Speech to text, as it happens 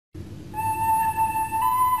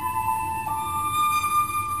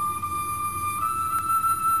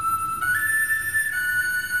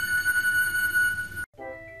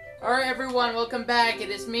everyone, welcome back. It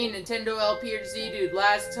is me, Nintendo LP or Z Dude.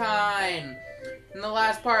 Last time, in the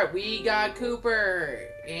last part, we got Cooper,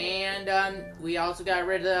 and we also got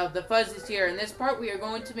rid of the fuzzies here. In this part, we are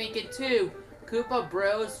going to make it to Koopa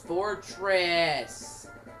Bros Fortress.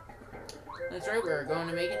 That's right, we're going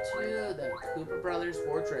to make it to the Koopa Brothers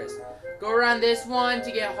Fortress. Go around this one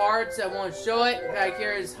to get hearts. I won't show it. Back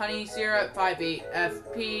here is honey syrup, 5-8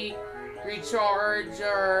 FP, recharge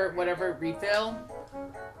or whatever, refill.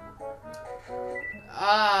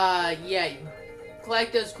 Yeah.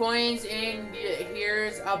 Collect those coins, and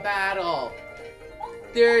here's a battle.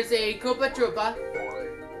 There's a Koopa Troopa.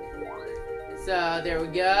 So, there we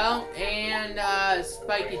go. And,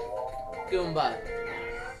 Spiky Goomba.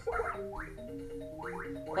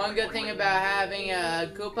 One good thing about having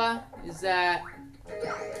a Koopa is that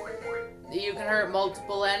you can hurt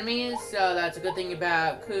multiple enemies, so that's a good thing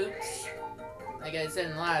about Koops, like I said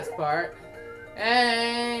in the last part.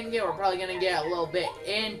 And yeah, we're probably gonna get a little bit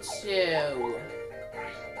into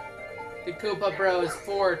the Koopa Bros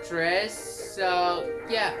Fortress, so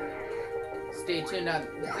yeah, stay tuned on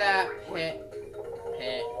that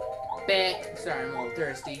bit. Sorry, I'm a little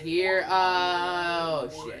thirsty here. Oh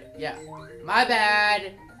shit, yeah, my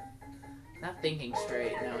bad. Not thinking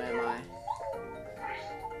straight now, am I?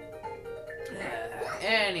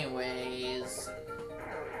 Anyways,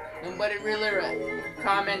 nobody really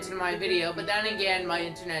commented on my video, but then again, my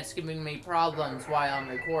internet's giving me problems while I'm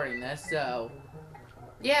recording this, so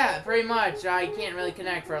yeah, pretty much. I can't really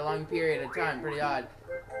connect for a long period of time. Pretty odd.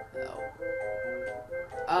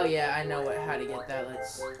 Oh yeah, I know how to get that.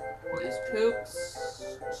 Let's use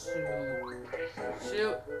Poops to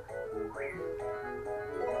shoot.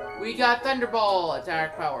 We got Thunderball,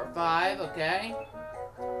 attack power 5, okay.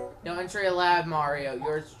 No entry allowed, Mario.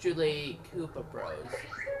 Yours truly, Koopa Bros.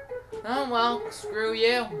 Oh, well, screw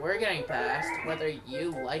you. We're getting past, whether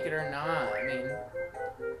you like it or not. I mean,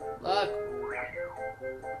 look.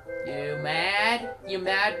 You mad? You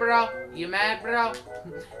mad, bro? You mad, bro?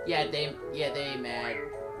 yeah, they mad.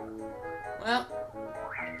 Well,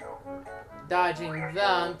 dodging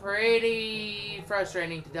them, pretty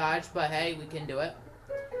frustrating to dodge, but hey, we can do it.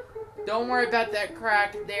 Don't worry about that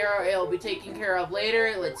crack there, it'll be taken care of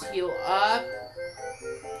later. Let's heal up.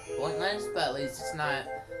 Pointless, but at least it's not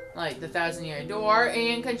like the 1,000-year door.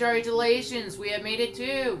 And congratulations, we have made it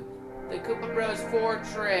to the Koopa Bros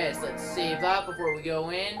Fortress. Let's save up before we go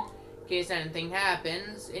in case anything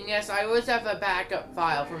happens. And yes, I always have a backup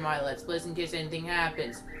file for my Let's Plays in case anything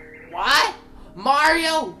happens. What?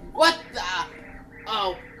 Mario? What the?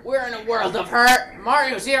 Oh, we're in a world of hurt.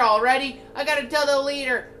 Mario's here already. I gotta tell the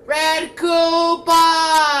leader. Red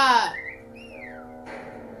Koopa!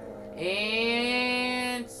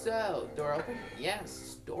 And so, door open?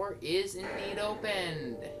 Yes, door is indeed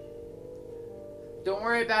opened. Don't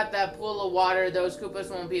worry about that pool of water. Those Koopas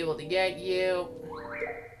won't be able to get you.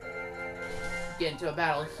 Get into a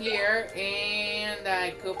battle here. And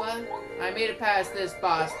that Koopa. I made it past this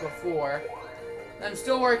boss before. I'm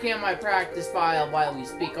still working on my practice file while we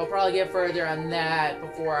speak. I'll probably get further on that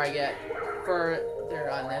before I get further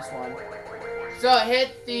on this one. So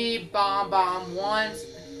hit the bomb once.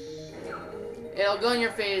 It'll go in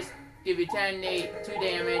your face, give you 2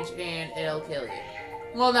 damage, and it'll kill you.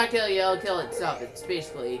 Well, not kill you, it'll kill itself. It's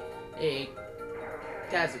basically a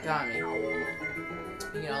Kazakami.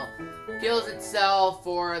 You know, kills itself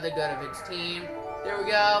for the good of its team. There we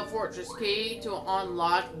go, fortress key to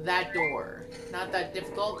unlock that door. Not that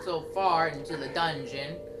difficult so far into the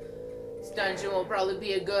dungeon. This dungeon will probably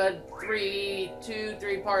be a good 3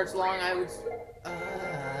 parts long. I would,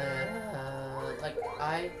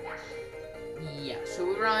 yeah, should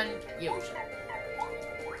we run? Yeah, we should.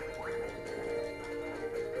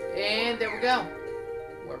 And there we go.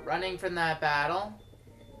 We're running from that battle.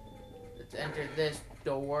 Let's enter this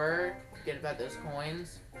door. Forget about those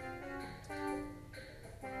coins.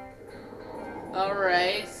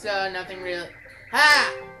 Alright, so nothing really.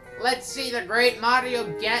 Ha! Let's see the great Mario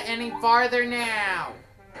get any farther now.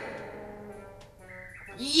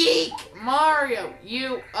 Yeek! Mario,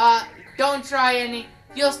 you, don't try any.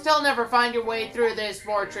 You'll still never find your way through this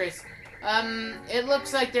fortress. It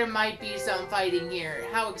looks like there might be some fighting here.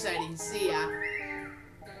 How exciting, see ya.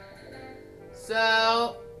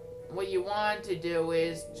 So, what you want to do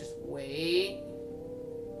is just wait.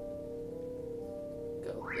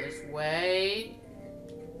 Go this way.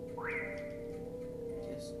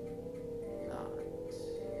 Just not.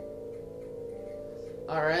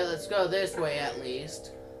 Alright, let's go this way at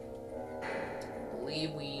least. I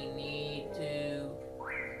believe we need to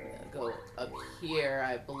go up here,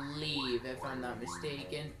 I believe, if I'm not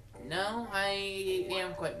mistaken. No, I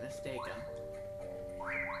am quite mistaken.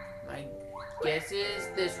 My guesses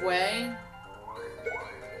this way.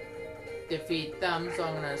 Defeat them, so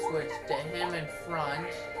I'm gonna switch to him in front.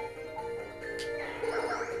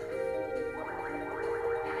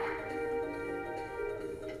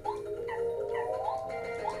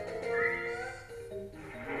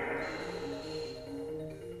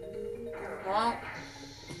 Well,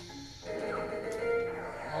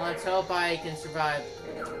 let's hope I can survive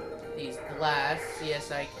these blasts.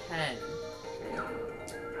 Yes, I can.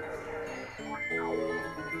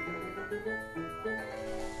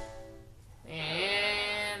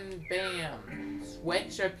 And bam.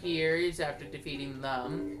 Switch appears after defeating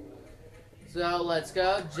them. So let's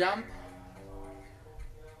go. Jump.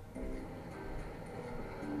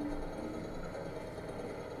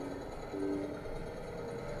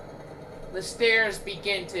 The stairs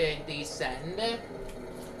begin to descend.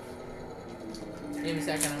 Give me a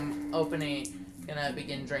second, I'm gonna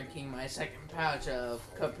begin drinking my second pouch of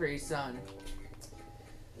Capri Sun.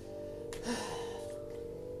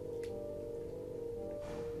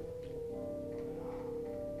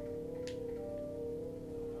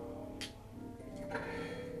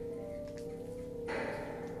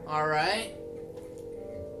 Alright.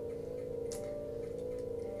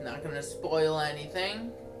 Not gonna spoil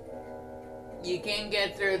anything. You can't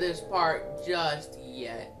get through this part just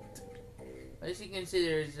yet. As you can see,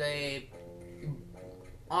 there's a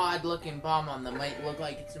odd looking bomb on them. Might look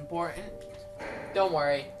like it's important. Don't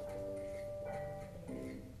worry.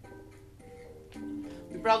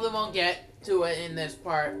 We probably won't get to it in this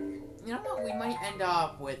part. You know what? We might end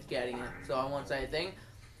up with getting it, so I won't say a thing.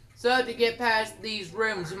 So to get past these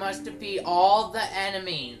rooms, you must defeat all the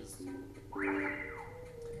enemies.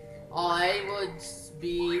 I would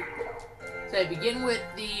be... So begin with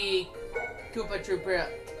the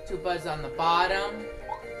Koopas on the bottom.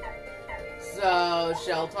 So,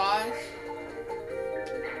 Shell Toss.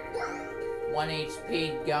 1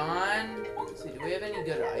 HP gone. Let's see, do we have any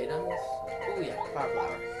good items? Oh yeah, Power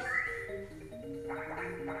Flower.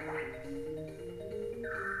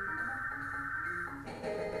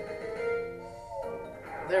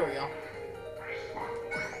 There we go.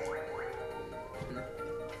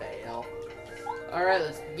 Fail. Alright,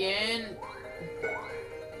 let's begin.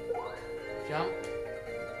 Jump.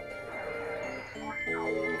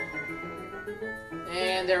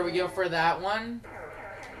 And there we go for that one.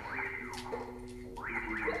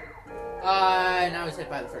 Now he's hit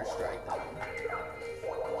by the first strike, though.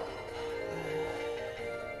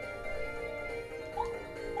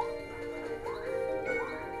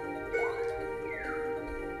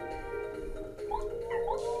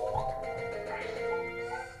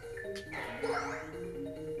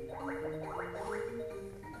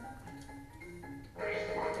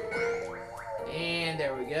 And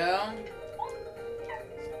there we go.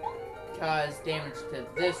 Cause damage to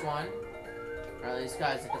this one. Or at least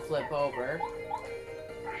cause it to flip over.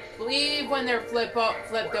 I believe when they're flipped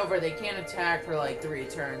over, they can't attack for like 3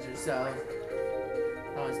 turns or so.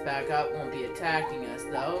 Oh, it's back up. Won't be attacking us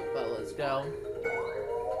though, but let's go.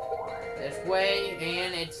 This way,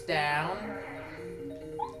 and it's down.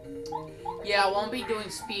 Yeah, I won't be doing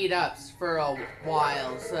speed ups for a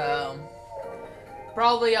while, so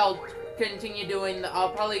probably I'll continue doing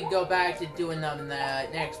I'll probably go back to doing them in the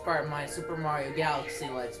next part of my Super Mario Galaxy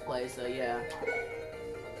Let's Play, so yeah.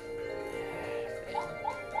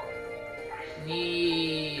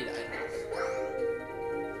 Need items.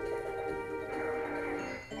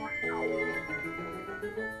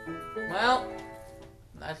 Well,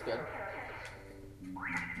 that's good.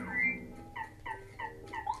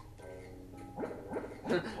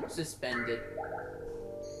 Suspended.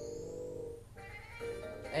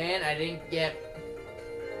 And I didn't get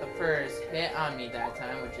the first hit on me that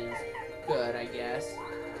time, which is good, I guess.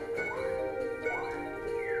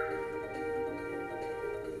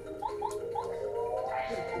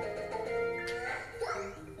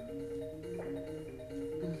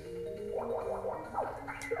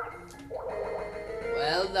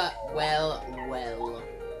 Well.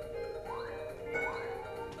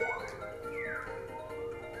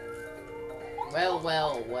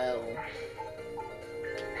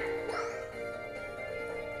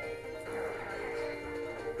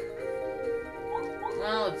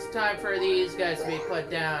 Well, it's time for these guys to be put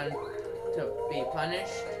down to be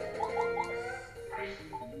punished.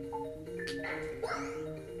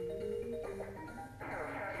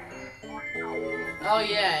 Oh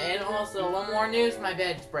yeah, and also one more news, my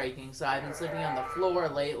bed's breaking, so I've been sleeping on the floor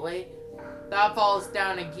lately. That falls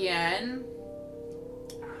down again.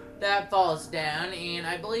 That falls down, and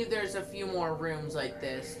I believe there's a few more rooms like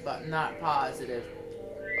this, but not positive.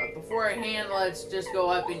 But beforehand, let's just go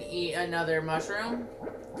up and eat another mushroom.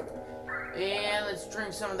 And let's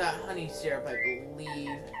drink some of that honey syrup, I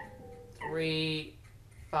believe. 3,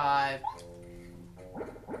 5.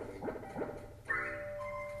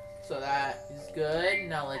 So that is good.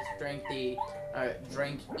 Now let's drink the,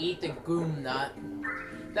 eat the goom nut.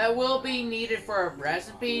 That will be needed for a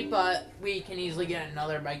recipe, but we can easily get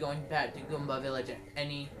another by going back to Goomba Village at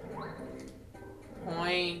any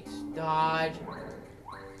point. Dodge.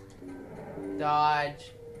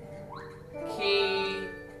 Dodge. Key.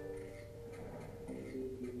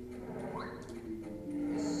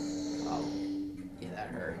 Oh, yeah, that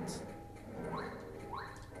hurts.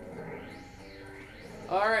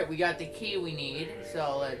 Alright, we got the key we need,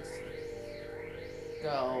 so let's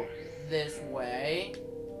go this way.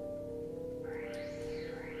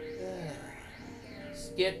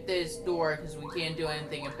 Skip this door because we can't do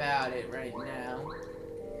anything about it right now.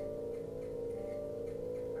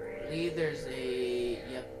 I believe there's a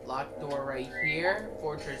locked door right here.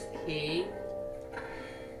 Fortress key.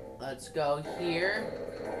 Let's go here.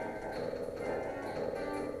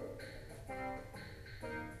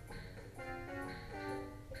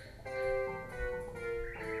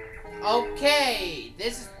 Okay,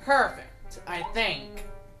 this is perfect, I think.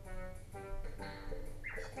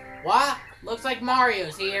 What? Looks like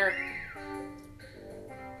Mario's here.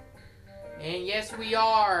 And yes, we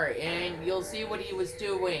are. And you'll see what he was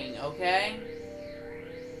doing, okay?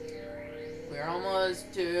 We're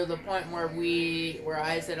almost to the point where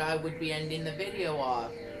I said I would be ending the video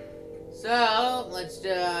off. So, let's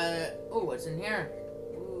ooh, what's in here?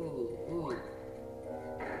 Ooh.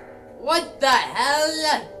 What the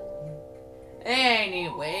hell?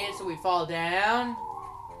 Anyway, so we fall down.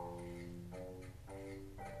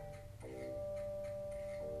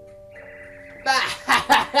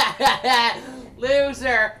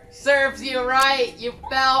 Loser! Serves you right! You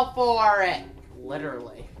fell for it!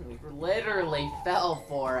 Literally. We literally fell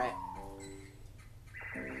for it.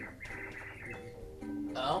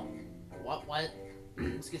 Oh? What?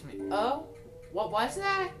 Excuse me. Oh? What was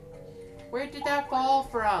that? Where did that fall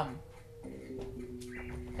from?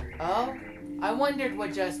 Oh? I wondered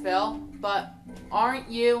what just fell, but aren't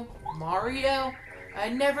you Mario? I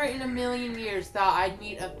never in a million years thought I'd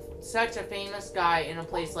meet such a famous guy in a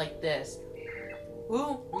place like this.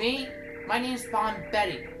 Who? Me? My name's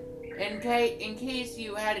Bombette. In case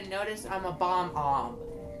you hadn't noticed, I'm a bomb.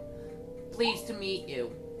 Pleased to meet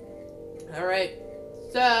you. Alright,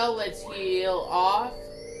 so let's heal off.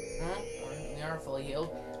 Huh? We are fully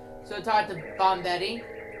healed. So talk to Bombette.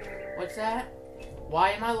 What's that?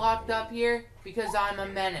 Why am I locked up here? Because I'm a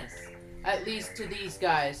menace. At least to these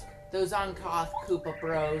guys. Those uncouth Koopa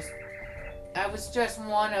Bros. I was just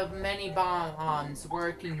one of many bombs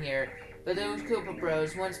working here. But those Koopa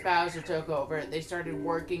Bros, once Bowser took over, they started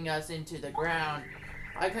working us into the ground.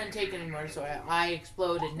 I couldn't take it anymore, so I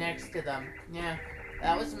exploded next to them. Yeah,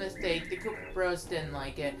 that was a mistake. The Koopa Bros didn't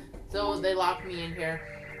like it. So they locked me in here.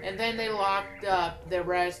 And then they locked up the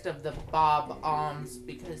rest of the Bob-Ombs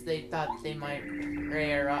because they thought they might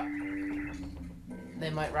rear up. They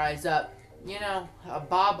might rise up. You know, a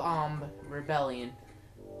Bob-Omb rebellion.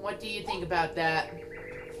 What do you think about that?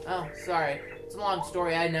 Oh, sorry. It's a long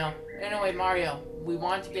story, I know. Anyway, Mario, we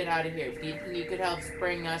want to get out of here. Do you think you could help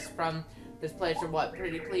spring us from this place or what?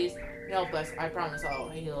 Pretty please help us. I promise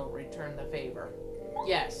he'll return the favor.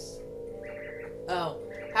 Yes. Oh,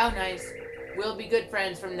 how nice. We'll be good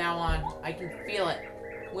friends from now on. I can feel it.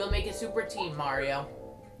 We'll make a super team, Mario.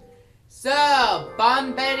 So,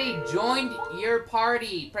 Bombette joined your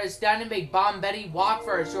party. Press down and make Bombette walk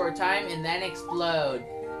for a short time and then explode.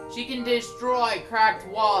 She can destroy cracked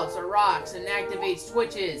walls or rocks and activate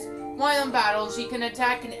switches. While in battle, she can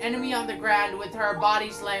attack an enemy on the ground with her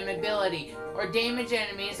body slam ability, or damage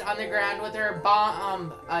enemies on the ground with her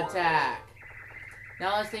bomb attack.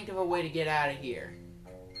 Now let's think of a way to get out of here.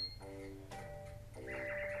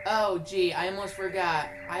 Oh, gee, I almost forgot.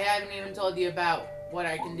 I haven't even told you about what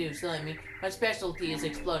I can do, silly me. My specialty is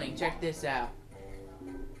exploding. Check this out.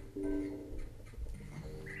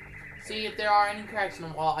 See, if there are any cracks in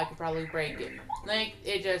the wall, I could probably break it. Like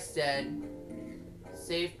it just said.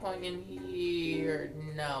 Save point in here.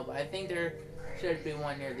 No, but I think there should be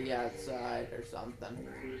one near the outside or something.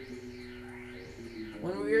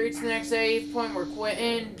 When we reach the next save point, we're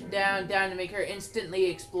quitting. Down to make her instantly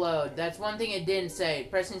explode. That's one thing it didn't say.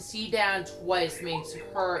 Pressing C down twice makes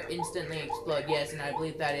her instantly explode. Yes, and I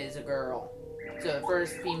believe that is a girl. So the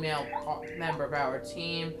first female member of our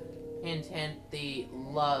team. Hint, hint, the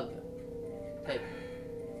love type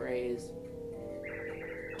phrase.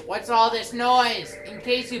 What's all this noise? In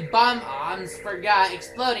case you bum-oms forgot,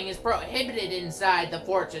 exploding is prohibited inside the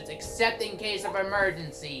fortress, except in case of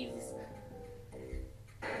emergencies.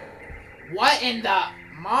 What in the...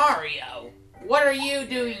 Mario? What are you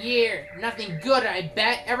doing here? Nothing good, I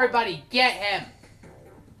bet. Everybody get him.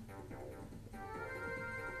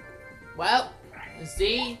 Well,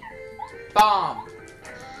 see? Bomb.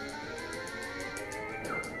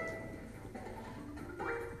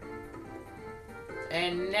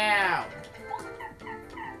 And now...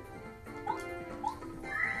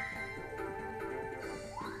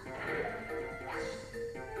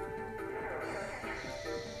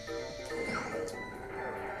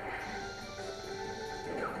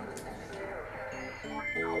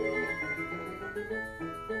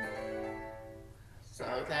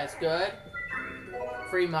 So that's good.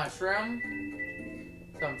 Free mushroom.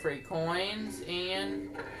 Some free coins. And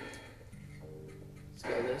let's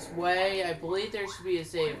go this way. I believe there should be a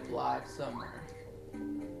save block somewhere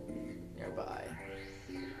nearby.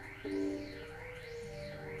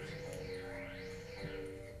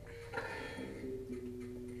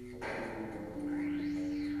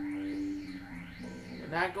 We're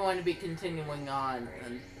not going to be continuing on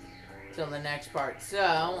until the next part.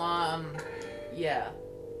 So, yeah.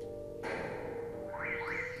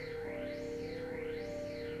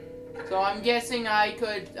 So I'm guessing I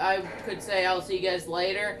could say I'll see you guys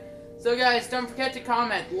later. So guys, don't forget to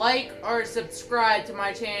comment, like, or subscribe to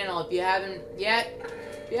my channel if you haven't yet.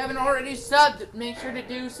 If you haven't already subbed, make sure to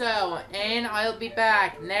do so. And I'll be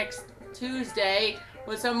back next Tuesday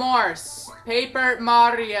with some more Paper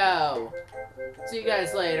Mario. See you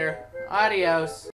guys later. Adios.